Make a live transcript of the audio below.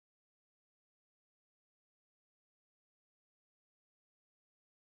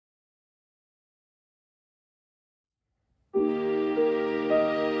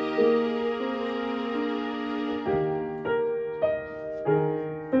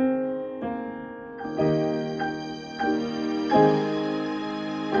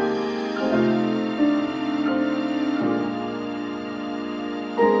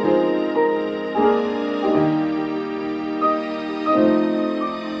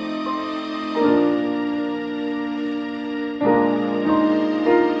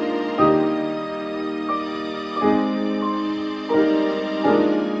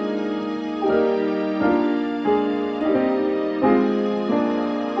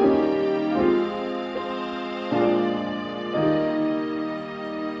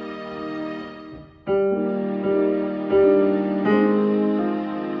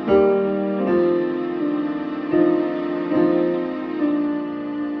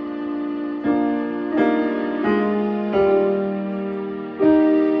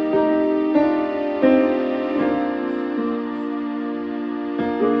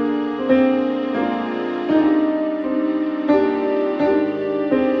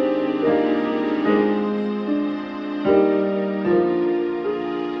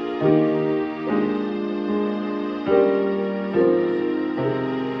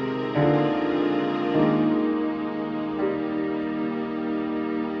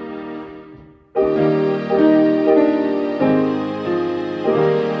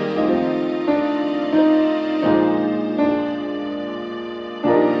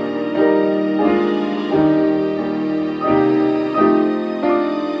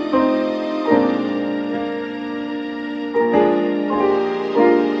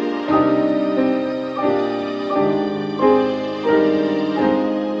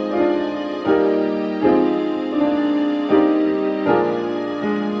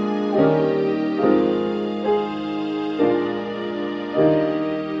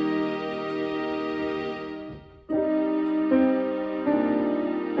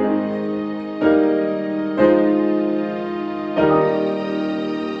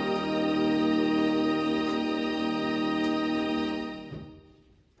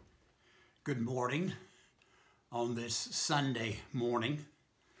Good morning. On this Sunday morning,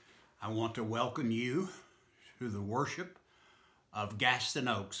 I want to welcome you to the worship of Gaston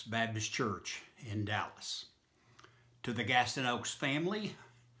Oaks Baptist Church in Dallas. To the Gaston Oaks family,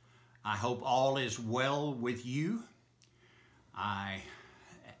 I hope all is well with you. I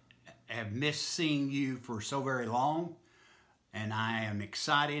have missed seeing you for so very long, and I am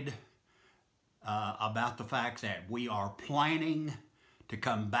excited about the fact that we are planning to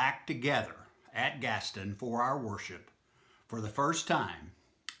come back together at Gaston for our worship for the first time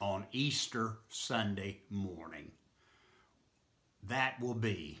on Easter Sunday morning. That will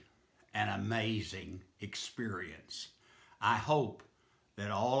be an amazing experience. I hope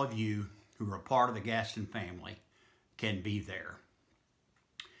that all of you who are part of the Gaston family can be there.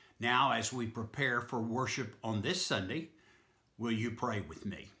 Now, as we prepare for worship on this Sunday, will you pray with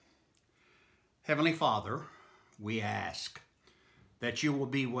me? Heavenly Father, we ask that you will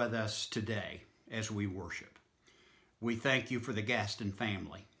be with us today as we worship. We thank you for the Gaston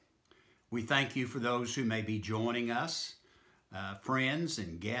family. We thank you for those who may be joining us, friends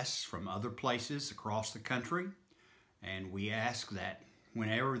and guests from other places across the country. And we ask that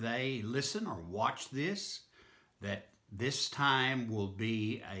whenever they listen or watch this, that this time will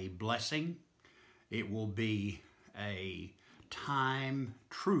be a blessing. It will be a time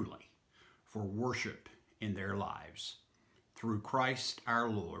truly for worship in their lives. Through Christ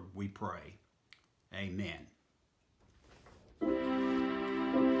our Lord, we pray. Amen.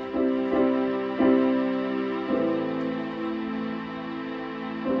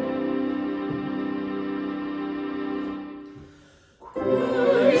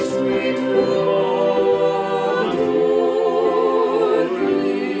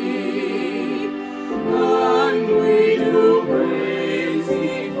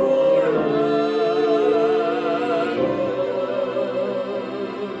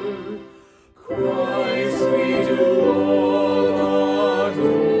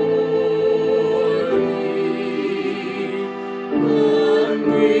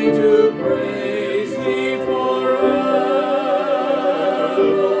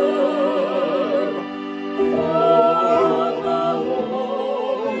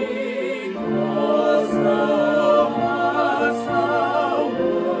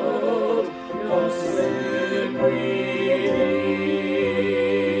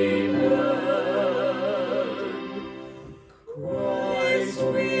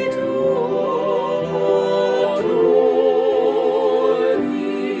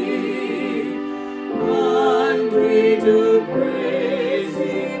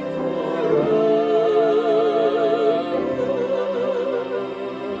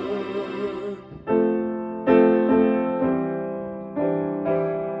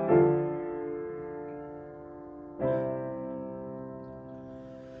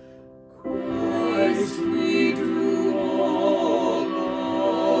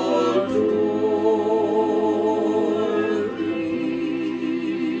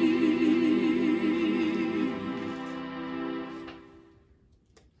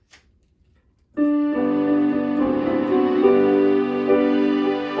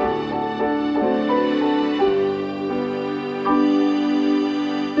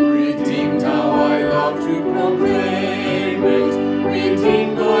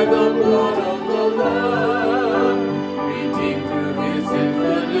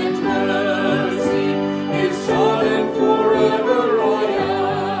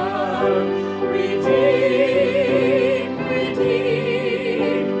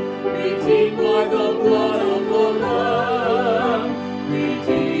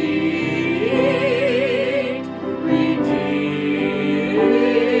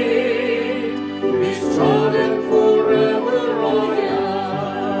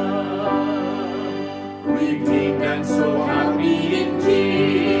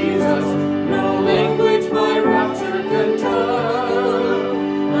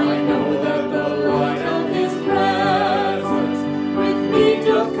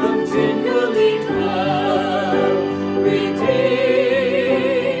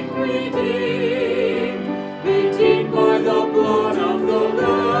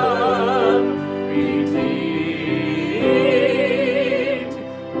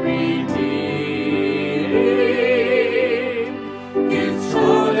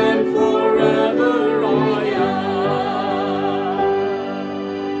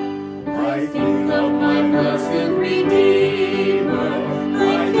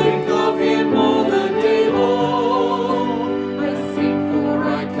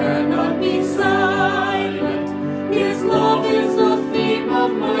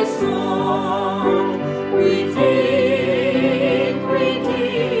 Redeemed,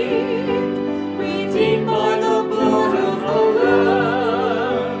 redeemed.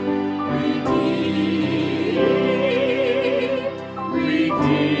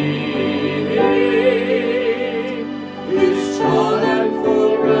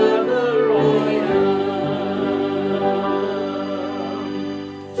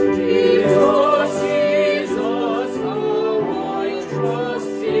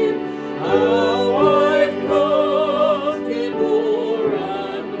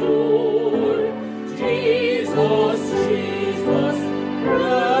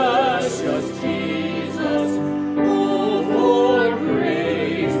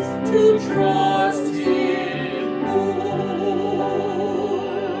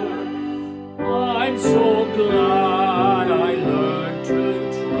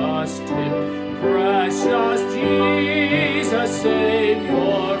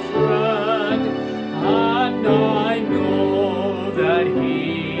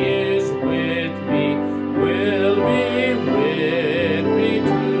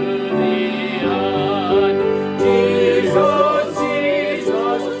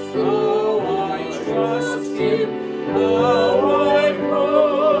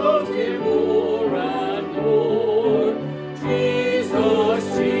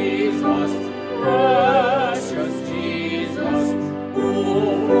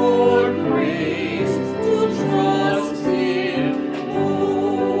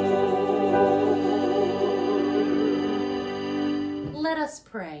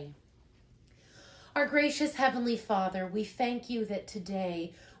 Our gracious Heavenly Father, we thank you that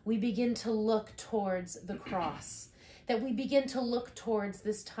today we begin to look towards the cross, that we begin to look towards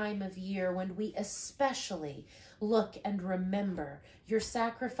this time of year when we especially look and remember your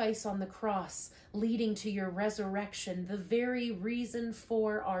sacrifice on the cross leading to your resurrection, the very reason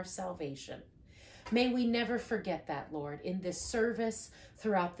for our salvation. May we never forget that, Lord, in this service,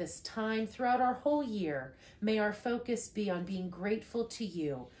 throughout this time, throughout our whole year. May our focus be on being grateful to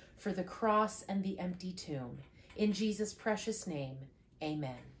you for the cross and the empty tomb. In Jesus' precious name,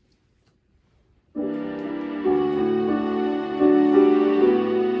 amen.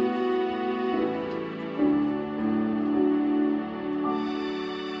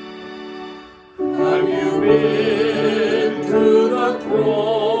 Have you been to the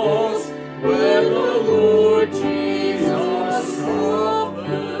cross where the Lord Jesus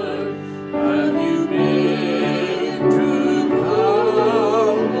suffered? Have you been to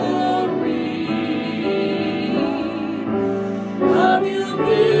Calvary? Have you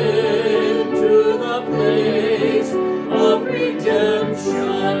been to the place of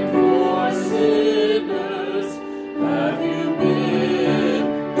redemption for sinners? Have you been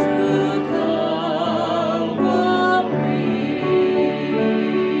to Calvary?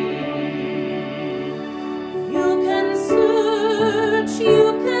 You can search, you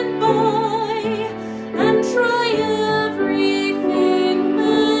can buy, and try everything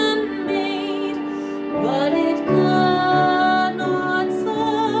man-made, but it cannot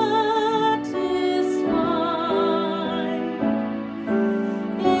satisfy.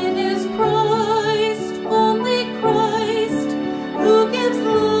 It is Christ, only Christ, who gives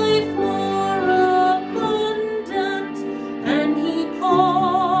life more abundant, and he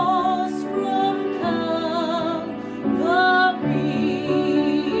calls from Calvary.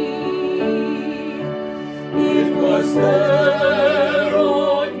 It was there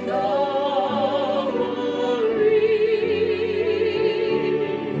on Calvary,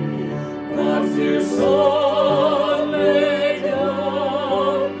 God's dear Son laid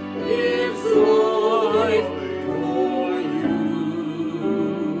down His life for you.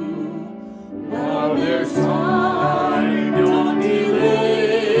 While there's time, don't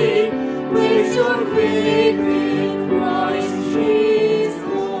delay. Place your faith in Christ Jesus.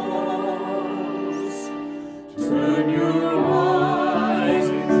 Turn your eyes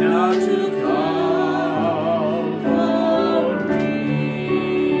now to Calvary.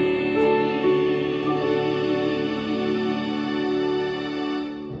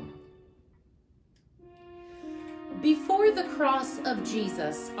 Before the cross of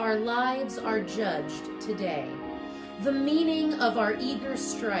Jesus, our lives are judged today. The meaning of our eager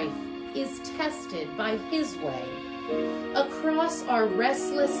strife is tested by his way. Across our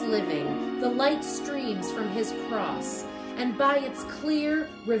restless living, the light streams from his cross, and by its clear,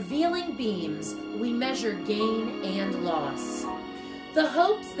 revealing beams, we measure gain and loss. The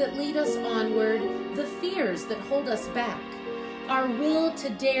hopes that lead us onward, the fears that hold us back, our will to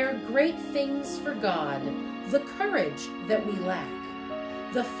dare great things for God, the courage that we lack,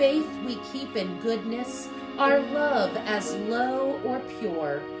 the faith we keep in goodness, our love as low or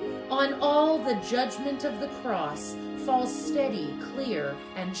pure, on all the judgment of the cross falls steady, clear,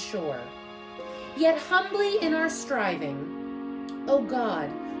 and sure. Yet humbly in our striving, O God,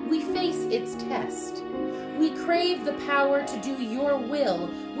 we face its test. We crave the power to do your will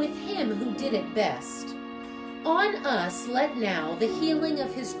with him who did it best. On us let now the healing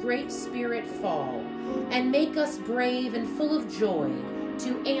of his great Spirit fall, and make us brave and full of joy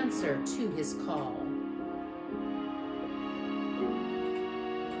to answer to his call.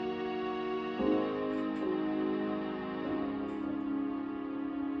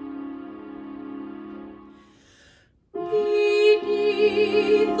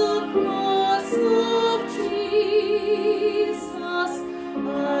 Beneath the cross of Jesus,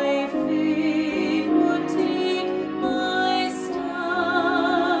 I fain would take my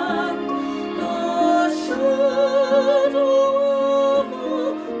stand. The shadow of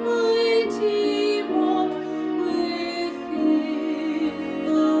a mighty rock within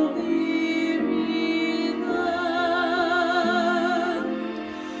the weary land.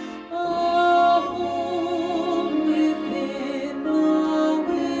 A home within the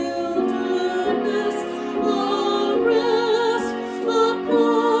wilderness, a rest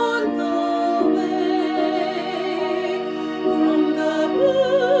upon the way, from the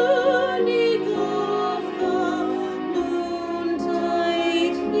burning of the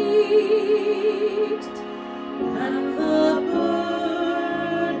noontide heat, and the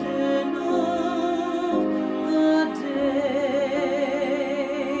burden of the day.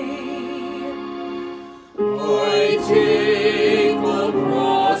 I take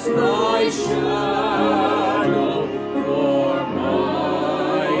across thy shadow for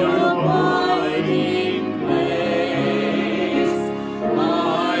my abiding place. I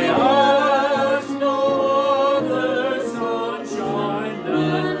ask no other sunshine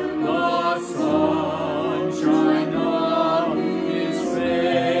than the sunshine of his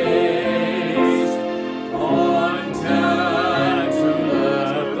face. Content to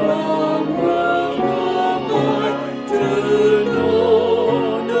let the world go by, to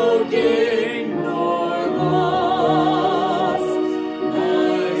know no gain nor loss.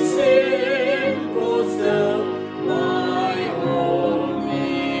 My sinful self, my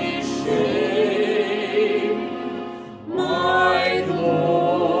only shame, my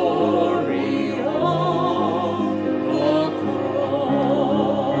glory on the cross.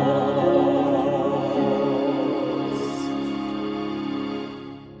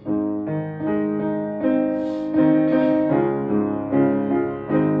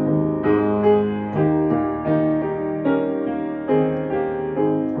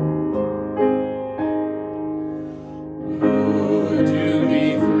 Would you be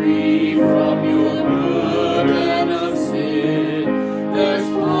free from your burden of sin? There's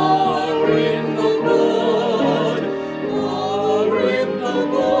power in the blood, power in the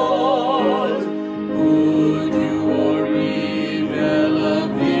blood. Would you or evil a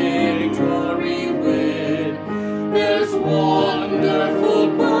victory win? There's wonderful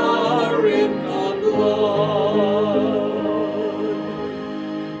power in the blood.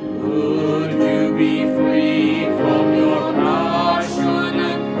 Would you be free from your passion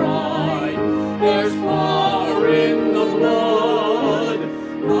and pride? There's power in the blood,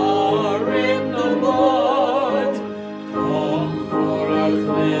 power in the blood. Come for a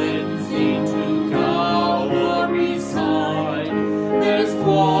cleansing to Calvary's side. There's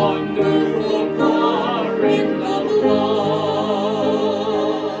wonderful power in the blood.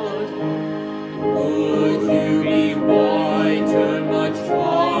 Would you be whiter, much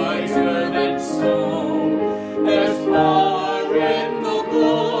whiter than snow? There's power in the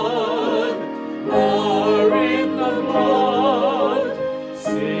blood, power in the blood.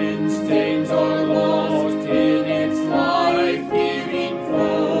 Sin stains are lost in its life-giving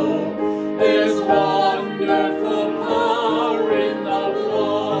flow. There's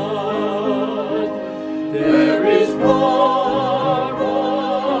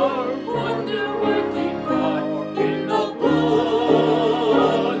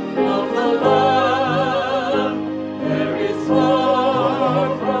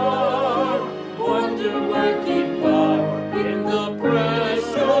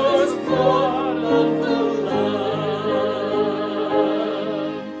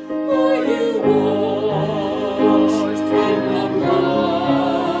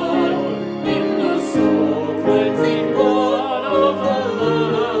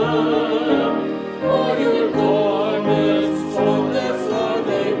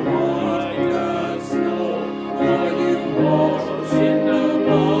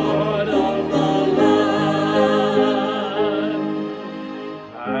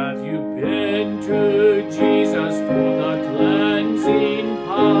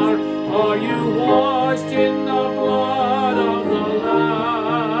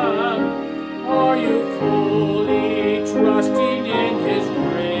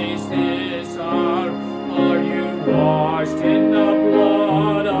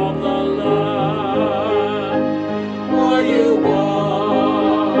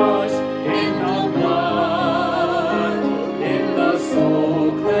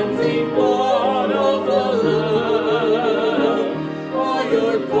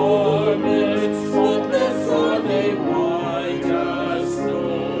garments, spotless are they white as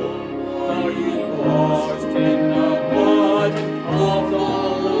snow. Are you washed in the blood of the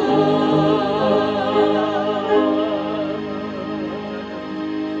Lamb?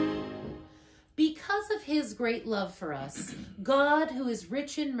 Because of his great love for us, God, who is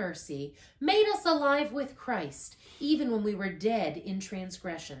rich in mercy, made us alive with Christ, even when we were dead in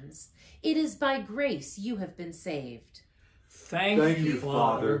transgressions. It is by grace you have been saved. Thank you,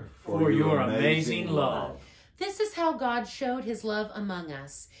 Father, for your amazing love. This is how God showed his love among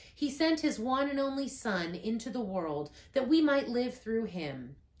us. He sent his one and only Son into the world that we might live through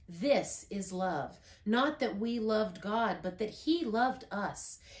him. This is love, not that we loved God, but that he loved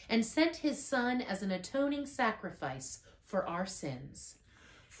us and sent his Son as an atoning sacrifice for our sins.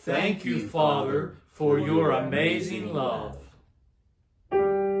 Thank you, Father, for your amazing love.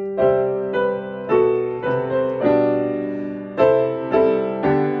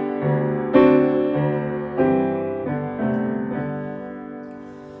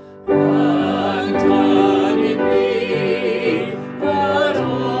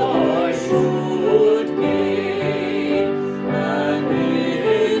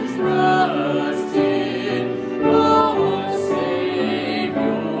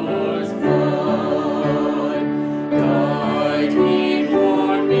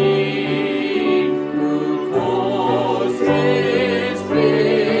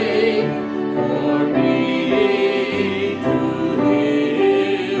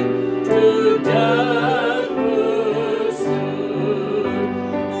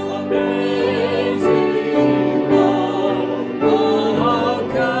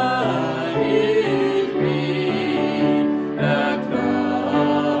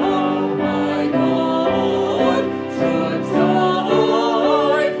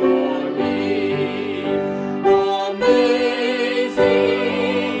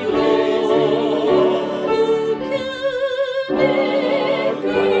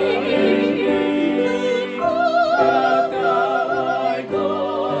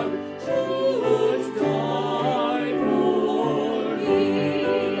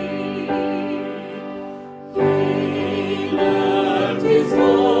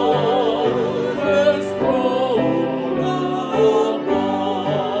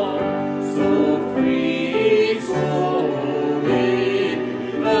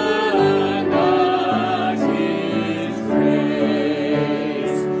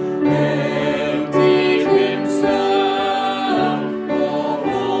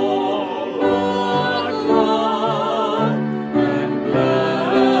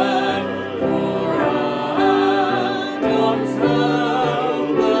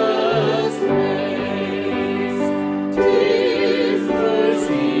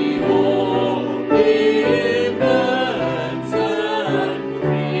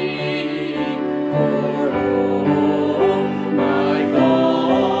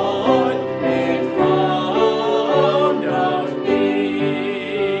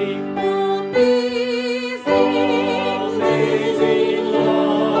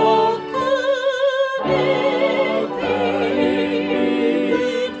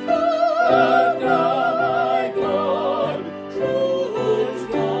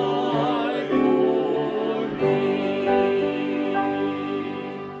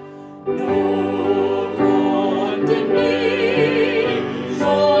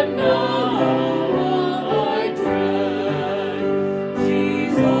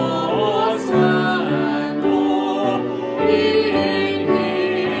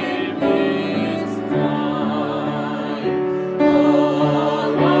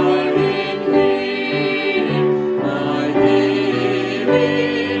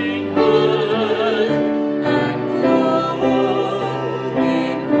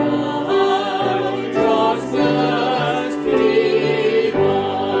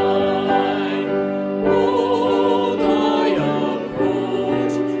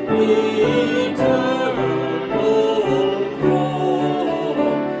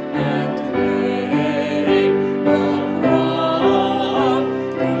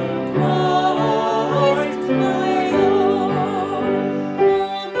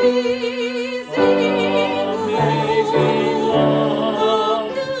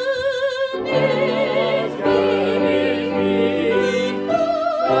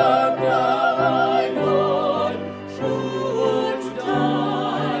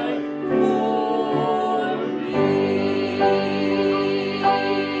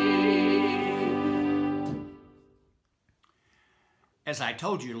 As I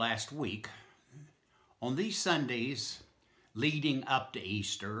told you last week, on these Sundays leading up to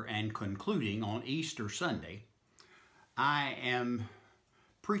Easter and concluding on Easter Sunday, I am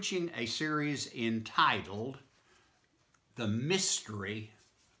preaching a series entitled The Mystery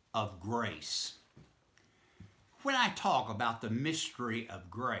of Grace. When I talk about the mystery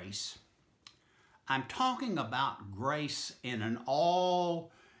of grace, I'm talking about grace in an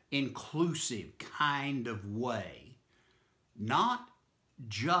all-inclusive kind of way, not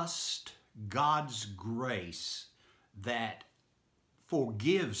just God's grace that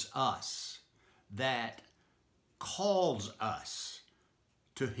forgives us, that calls us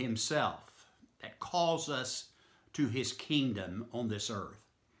to Himself, that calls us to His kingdom on this earth.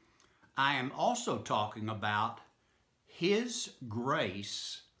 I am also talking about His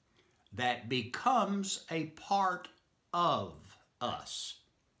grace that becomes a part of us.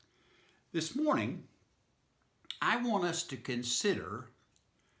 This morning, I want us to consider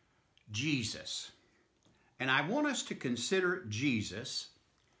Jesus. And I want us to consider Jesus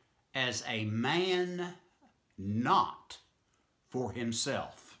as a man not for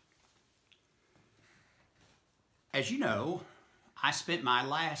himself. As you know, I spent my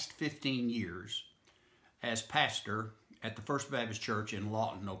last 15 years as pastor at the First Baptist Church in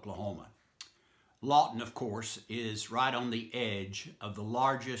Lawton, Oklahoma. Lawton, of course, is right on the edge of the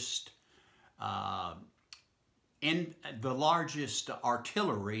largest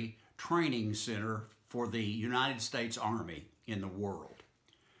artillery training center for the United States Army in the world.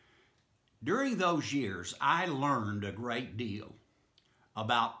 During those years, I learned a great deal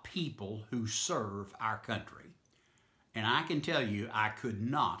about people who serve our country. And I can tell you, I could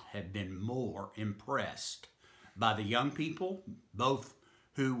not have been more impressed by the young people, both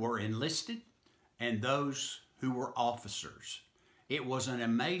who were enlisted and those who were officers. It was an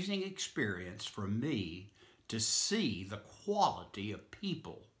amazing experience for me to see the quality of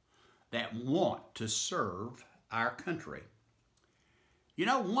people that want to serve our country. You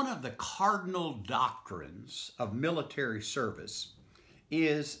know, one of the cardinal doctrines of military service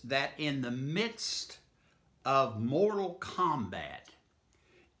is that in the midst of mortal combat,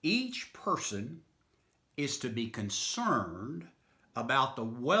 each person is to be concerned about the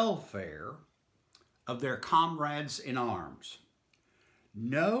welfare of their comrades in arms.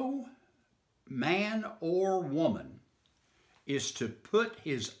 No man or woman is to put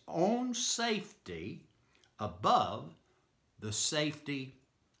his own safety above the safety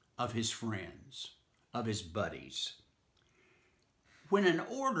of his friends, of his buddies. When an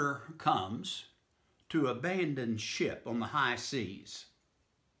order comes to abandon ship on the high seas,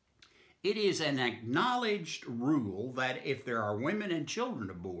 it is an acknowledged rule that if there are women and children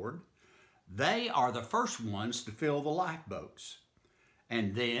aboard, they are the first ones to fill the lifeboats.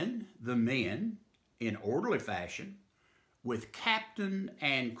 And then the men, in orderly fashion, with captain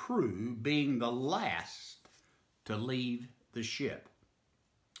and crew being the last to leave the ship.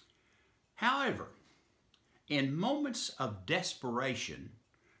 However, in moments of desperation,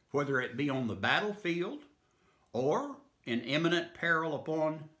 whether it be on the battlefield or in imminent peril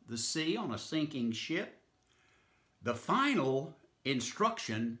upon the sea on a sinking ship, the final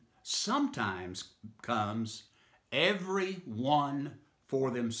instruction sometimes comes, every one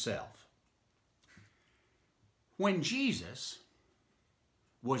for themselves. When Jesus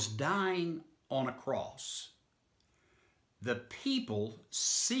was dying on a cross, the people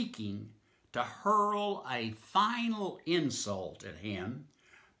seeking to hurl a final insult at him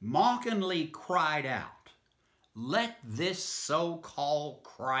mockingly cried out, "Let this so-called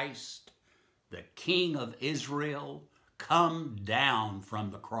Christ, the King of Israel, come down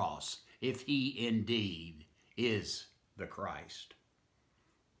from the cross, if he indeed is the Christ."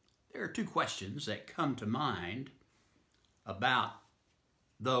 There are two questions that come to mind about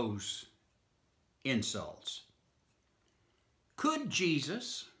those insults. Could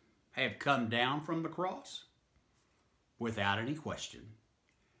Jesus have come down from the cross? Without any question,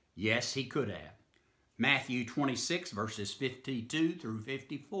 yes, he could have. Matthew 26, verses 52 through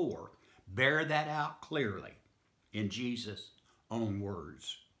 54, bear that out clearly in Jesus' own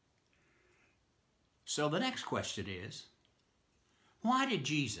words. So the next question is, why did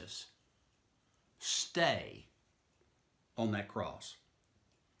Jesus stay on that cross?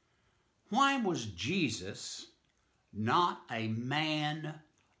 Why was Jesus not a man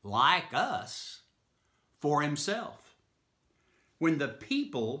like us for himself? When the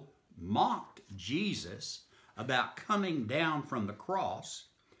people mocked Jesus about coming down from the cross,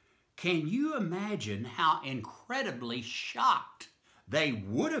 can you imagine how incredibly shocked they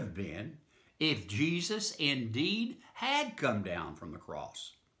would have been if Jesus indeed had come down from the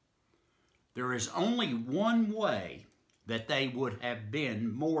cross? There is only one way that they would have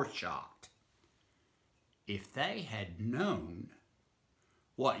been more shocked. If they had known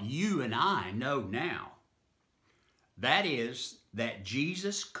what you and I know now, That is, that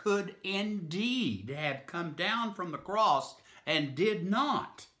Jesus could indeed have come down from the cross and did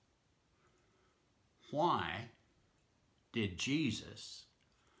not. Why did Jesus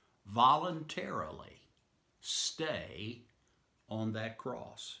voluntarily stay on that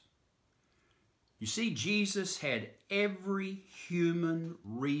cross? You see, Jesus had every human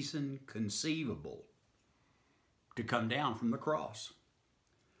reason conceivable to come down from the cross.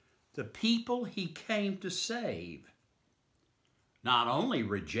 The people he came to save not only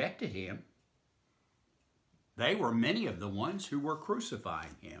rejected him, they were many of the ones who were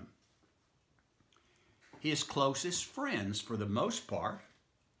crucifying him. His closest friends, for the most part,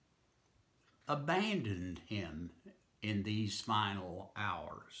 abandoned him in these final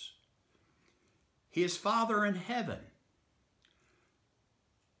hours. His Father in heaven,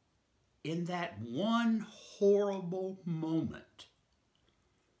 in that one horrible moment,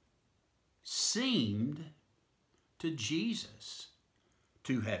 seemed to Jesus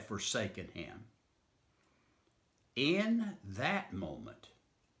to have forsaken him. In that moment,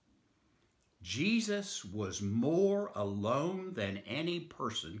 Jesus was more alone than any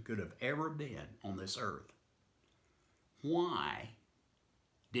person could have ever been on this earth. Why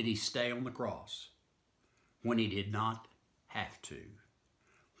did he stay on the cross when he did not have to?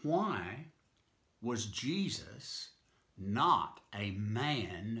 Why was Jesus not a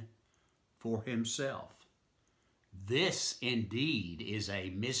man for himself? This indeed is a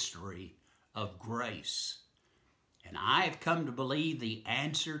mystery of grace. And I've come to believe the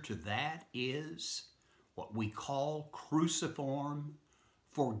answer to that is what we call cruciform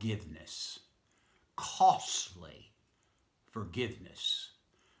forgiveness. Costly forgiveness.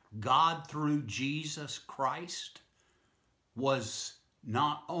 God, through Jesus Christ, was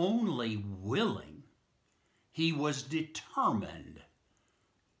not only willing, he was determined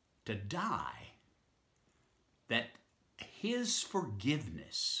to die, that his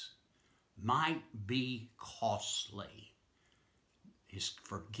forgiveness might be costly. His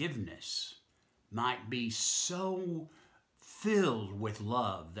forgiveness might be so filled with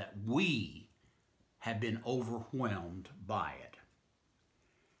love that we have been overwhelmed by it.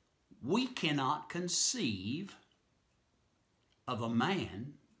 We cannot conceive of a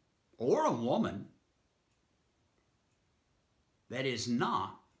man or a woman that is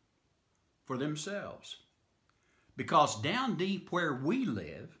not for themselves. Because down deep where we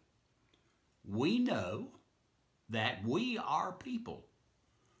live, we know that we are people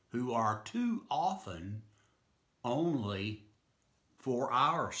who are too often only for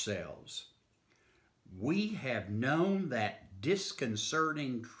ourselves. We have known that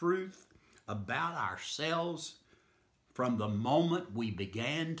disconcerting truth about ourselves from the moment we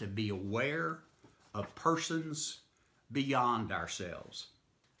began to be aware of persons beyond ourselves.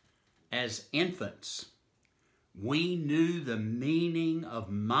 As infants, we knew the meaning of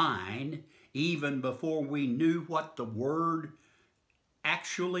mine even before we knew what the word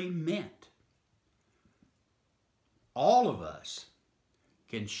actually meant. All of us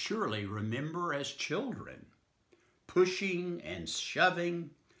can surely remember as children pushing and shoving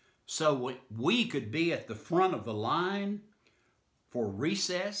so we could be at the front of the line for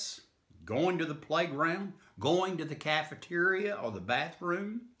recess, going to the playground, going to the cafeteria or the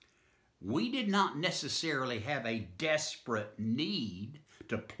bathroom. We did not necessarily have a desperate need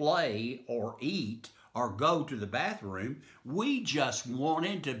to play or eat or go to the bathroom. We just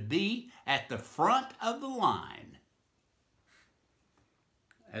wanted to be at the front of the line.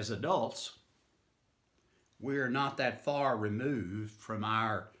 As adults, we are not that far removed from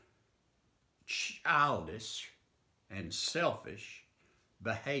our childish and selfish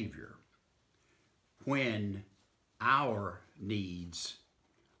behavior when our needs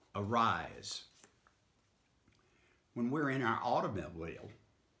arise. When we're in our automobile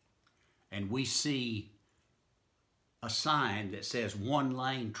and we see a sign that says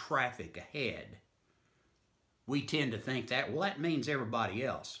 1-lane traffic ahead, we tend to think that, well, that means everybody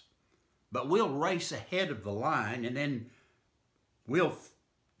else. But we'll race ahead of the line and then we'll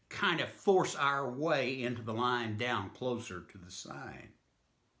kind of force our way into the line down closer to the sign.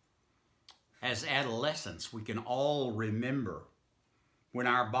 As adolescents, we can all remember when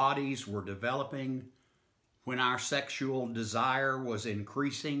our bodies were developing, when our sexual desire was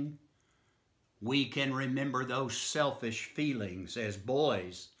increasing. We can remember those selfish feelings as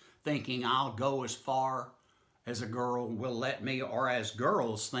boys, thinking I'll go as far as a girl will let me, or as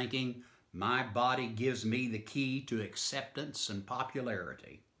girls thinking my body gives me the key to acceptance and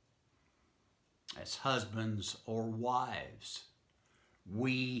popularity. As husbands or wives,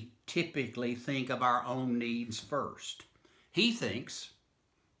 we typically think of our own needs first. He thinks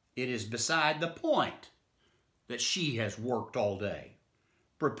it is beside the point that she has worked all day,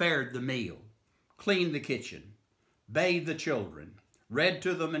 prepared the meal, cleaned the kitchen, bathed the children, read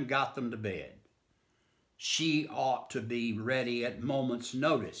to them and got them to bed. She ought to be ready at moment's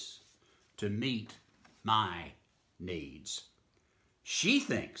notice to meet my needs. She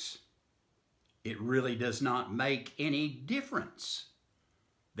thinks it really does not make any difference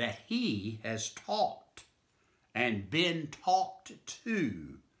that he has talked and been talked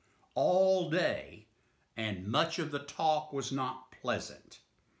to all day, and much of the talk was not pleasant.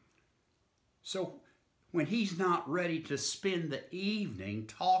 So when he's not ready to spend the evening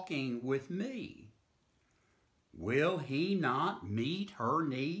talking with me, will he not meet her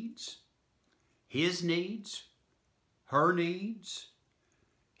needs? His needs? Her needs?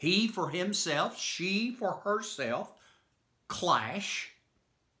 He for himself, she for herself, clash,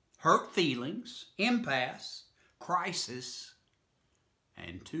 hurt feelings, impasse, crisis,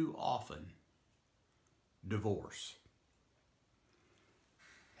 and too often, divorce.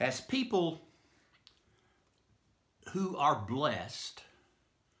 As people who are blessed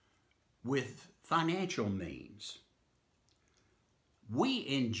with financial means, we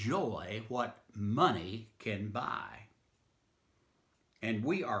enjoy what money can buy. And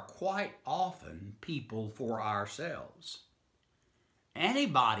we are quite often people for ourselves.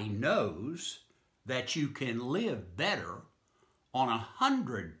 Anybody knows that you can live better on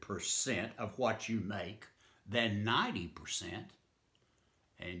 100% of what you make than 90%.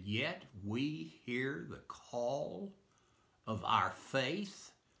 And yet we hear the call of our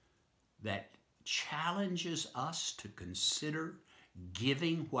faith that challenges us to consider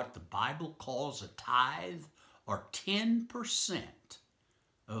giving what the Bible calls a tithe, or 10%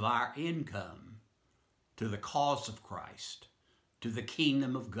 of our income, to the cause of Christ, to the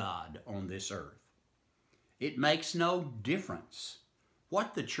kingdom of God on this earth. It makes no difference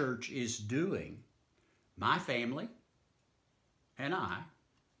what the church is doing. My family and I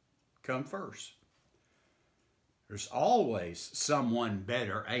come first. There's always someone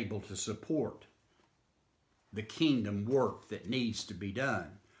better able to support the kingdom work that needs to be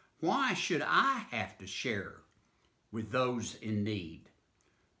done. Why should I have to share with those in need?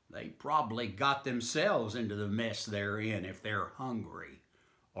 They probably got themselves into the mess they're in if they're hungry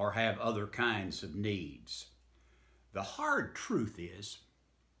or have other kinds of needs. The hard truth is,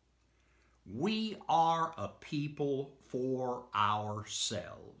 we are a people for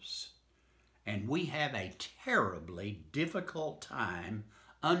ourselves, and we have a terribly difficult time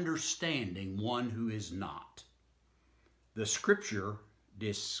understanding one who is not. The Scripture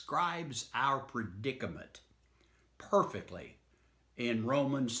describes our predicament perfectly in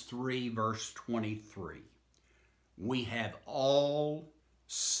Romans 3, verse 23. We have all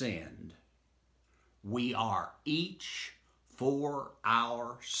sinned. We are each for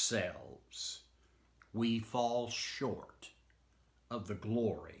ourselves. We fall short of the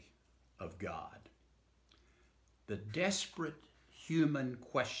glory of God. The desperate human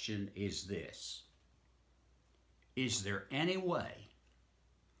question is this: is there any way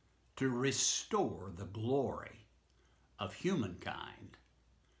to restore the glory of humankind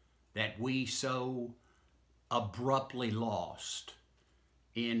that we so abruptly lost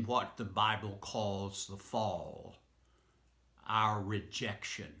in what the Bible calls the fall, our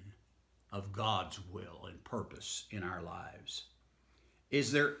rejection of God's will and purpose in our lives?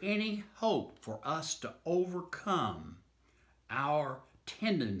 Is there any hope for us to overcome our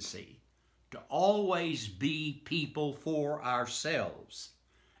tendency to always be people for ourselves?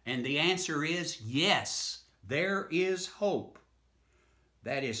 And the answer is yes, there is hope.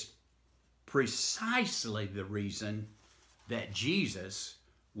 That is precisely the reason that Jesus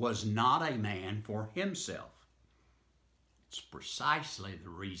was not a man for himself. It's precisely the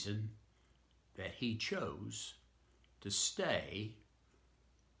reason that he chose to stay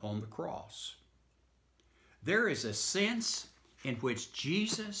on the cross. There is a sense in which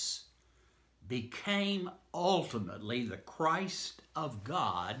Jesus became ultimately the Christ of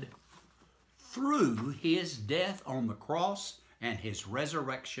God through his death on the cross and his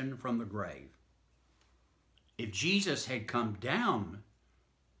resurrection from the grave. If Jesus had come down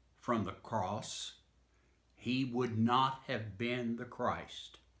from the cross, he would not have been the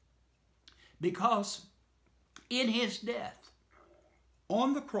Christ. Because in his death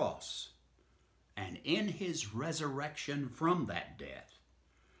on the cross and in his resurrection from that death,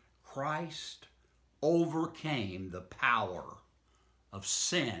 Christ overcame the power of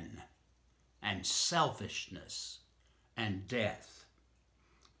sin and selfishness and death.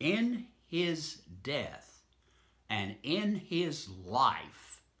 In his death and in his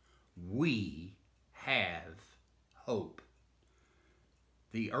life, we have hope.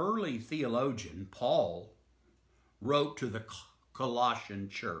 The early theologian Paul wrote to the Colossian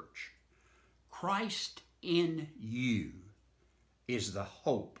church, Christ in you is the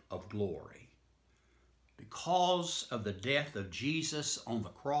hope of glory. Because of the death of Jesus on the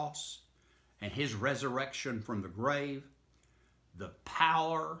cross and his resurrection from the grave, the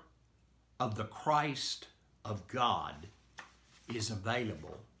power of the Christ of God is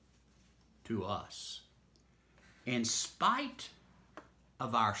available to us. In spite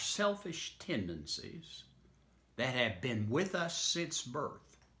of our selfish tendencies that have been with us since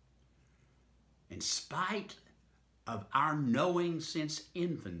birth, in spite of our knowing since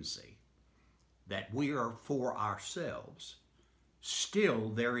infancy that we are for ourselves, still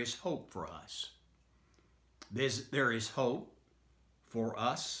there is hope for us. There is hope for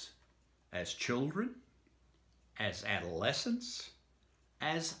us as children, as adolescents,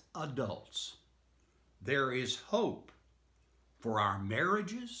 as adults. There is hope for our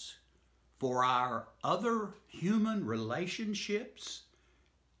marriages, for our other human relationships,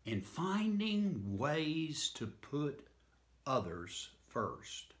 in finding ways to put others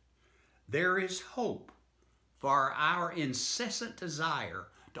first. There is hope for our incessant desire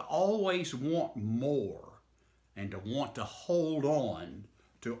to always want more and to want to hold on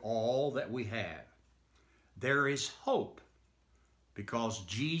to all that we have. There is hope because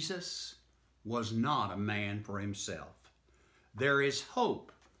Jesus was not a man for himself. There is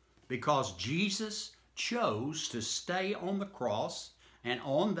hope because Jesus chose to stay on the cross, and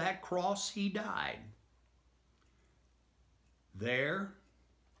on that cross he died. There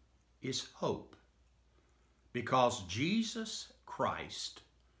is hope because Jesus Christ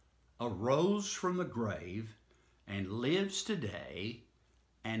arose from the grave and lives today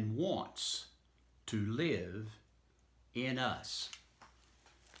and wants to live in us.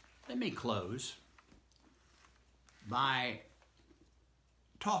 Let me close by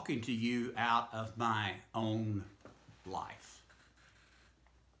talking to you out of my own life.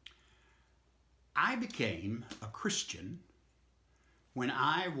 I became a Christian when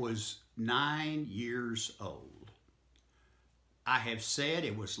I was 9 years old. I have said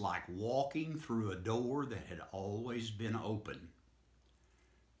it was like walking through a door that had always been open.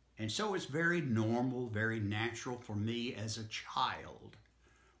 And so it's very normal, very natural for me as a child,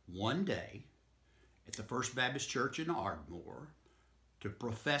 one day at the First Baptist Church in Ardmore, to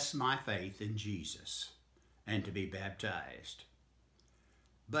profess my faith in Jesus and to be baptized.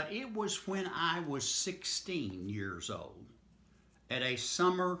 But it was when I was 16 years old at a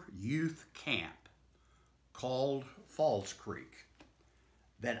summer youth camp called Falls Creek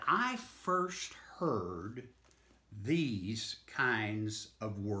that I first heard these kinds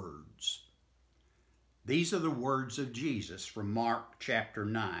of words. These are the words of Jesus from Mark chapter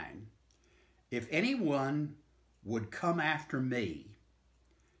 9. If anyone would come after me,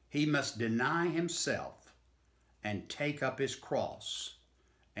 he must deny himself and take up his cross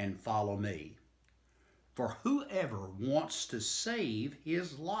and follow me. For whoever wants to save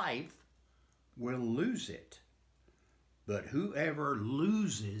his life will lose it. But whoever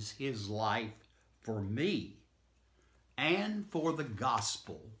loses his life for me and for the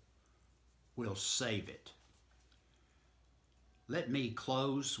gospel will save it. Let me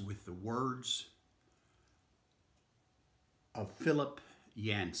close with the words of Philip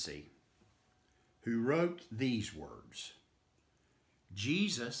Yancey, who wrote these words: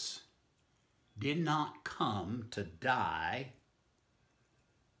 Jesus did not come to die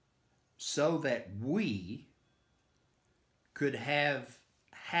so that we could have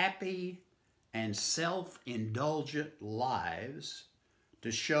happy and self-indulgent lives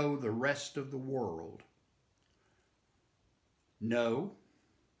to show the rest of the world. No,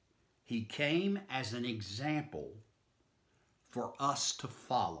 he came as an example for us to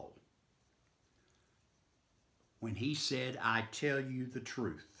follow when he said, I tell you the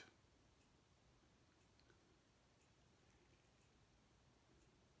truth.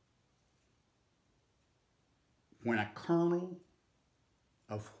 When a kernel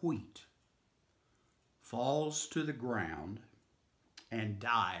of wheat falls to the ground and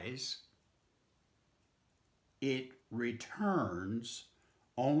dies, it returns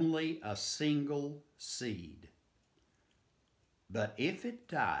only a single seed. But if it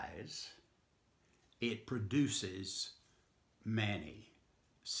dies, it produces many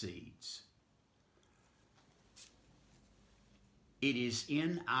seeds. It is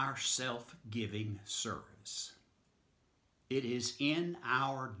in our self-giving service. It is in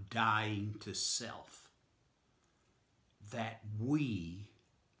our dying to self that we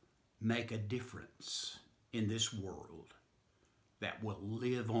make a difference in this world that will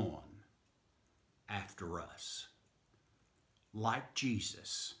live on after us. Like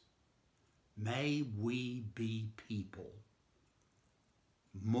Jesus, may we be people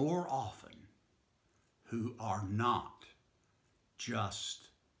more often who are not just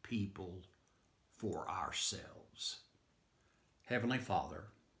people for ourselves. Heavenly Father,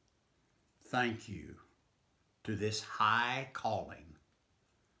 thank you to this high calling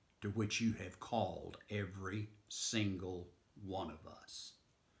to which you have called every single one of us,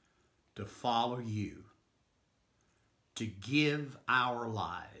 to follow you, to give our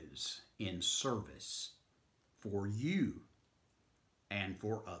lives in service for you and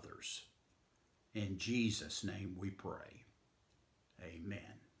for others. In Jesus' name we pray. Amen.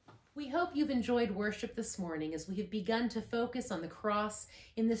 We hope you've enjoyed worship this morning as we have begun to focus on the cross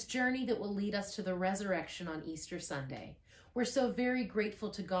in this journey that will lead us to the resurrection on Easter Sunday. We're so very grateful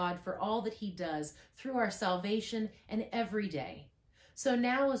to God for all that he does through our salvation and every day. So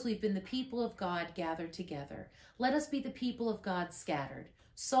now, as we've been the people of God gathered together, let us be the people of God scattered,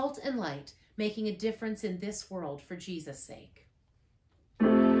 salt and light, making a difference in this world for Jesus' sake.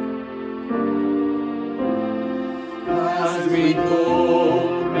 As we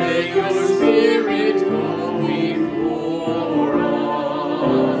go, may your Spirit go before us.